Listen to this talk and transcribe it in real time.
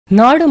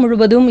நாடு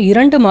முழுவதும்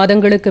 2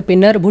 மாதங்களுக்கு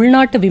பின்னர்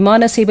உள்நாட்டு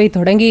விமான சேவை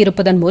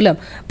தொடங்கியிருப்பதன் மூலம்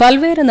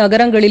பல்வேறு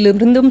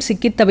நகரங்களிலிருந்தும்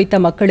சிக்கித் தவித்த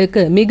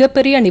மக்களுக்கு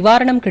மிகப்பெரிய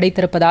நிவாரணம்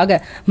கிடைத்திருப்பதாக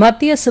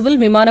மத்திய சிவில்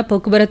விமான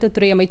போக்குவரத்து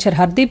துறை அமைச்சர்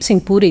ஹர்தீப்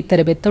சிங் பூரி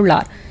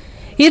தெரிவித்துள்ளார்.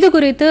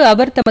 இதுகுறித்து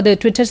அவர் தமது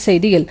டுவிட்டர்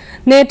செய்தியில்,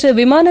 நேற்று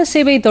விமான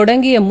சேவை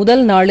தொடங்கிய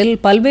முதல் நாளில்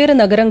பல்வேறு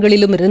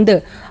நகரங்களிலும் இருந்து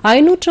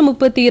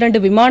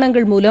 532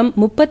 விமானங்கள் மூலம்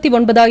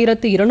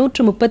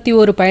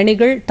 39,231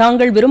 பயணிகள்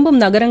தாங்கள் விரும்பும்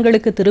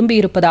நகரங்களுக்கு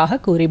திரும்பியிருப்பதாக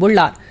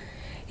கூறியுள்ளார்.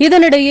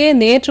 இதனிடையே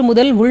நேற்று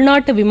முதல்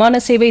உள்நாட்டு விமான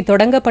சேவை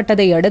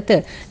தொடங்கப்பட்டதை அடுத்து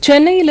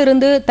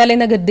சென்னையிலிருந்து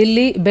தலைநகர்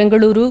தில்லி,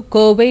 பெங்களூரு,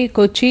 கோவை,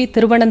 கொச்சி,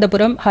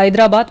 திருவனந்தபுரம்,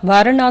 ஹைதராபாத்,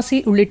 வாரணாசி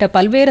உள்ளிட்ட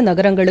பல்வேறு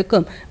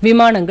நகரங்களுக்கும்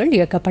விமானங்கள்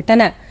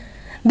இயக்கப்பட்டன.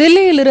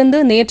 தில்லியிலிருந்து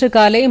நேற்று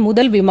காலை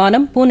முதல்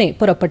விமானம் புனே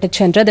புறப்பட்டுச்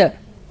சென்றது.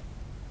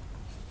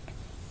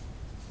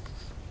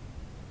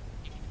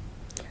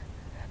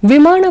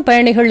 விமான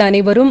பயணிகள்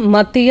அனைவரும்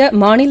மத்திய,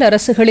 மாநில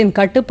அரசுகளின்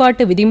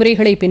கட்டுப்பாட்டு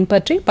விதிமுறைகளை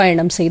பின்பற்றி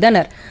பயணம்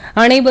செய்தனர்.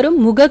 அனைவரும்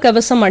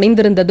முகக்கவசம்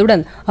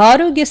அணிந்திருந்ததுடன்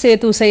ஆரோக்கிய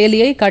சேது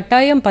செயலியை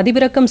கட்டாயம்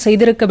பதிவிறக்கம்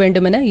செய்திருக்க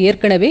வேண்டும் என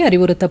ஏற்கனவே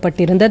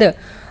அறிவுறுத்தப்பட்டிருந்தது.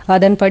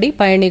 அதன்படி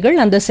பயணிகள்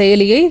அந்த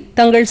செயலியை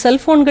தங்கள்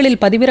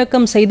செல்போன்களில்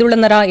பதிவிறக்கம்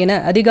செய்துள்ளனரா என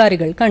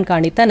அதிகாரிகள்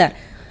கண்காணித்தனர்.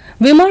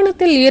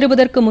 விமானத்தில்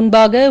ஏறுவதற்கு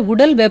முன்பாக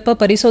உடல் வெப்ப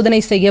பரிசோதனை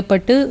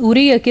செய்யப்பட்டு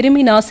உரிய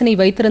கிருமி நாசினி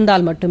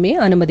வைத்திருந்தால் மட்டுமே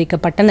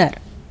அனுமதிக்கப்பட்டனர்.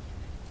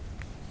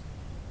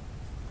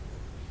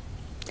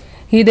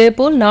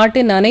 இதேபோல்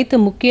நாட்டின் அனைத்து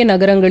முக்கிய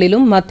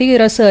நகரங்களிலும் மத்திய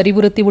அரசு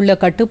அறிவுறுத்தியுள்ள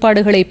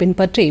கட்டுப்பாடுகளை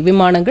பின்பற்றி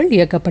விமானங்கள்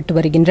இயக்கப்பட்டு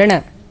வருகின்றன.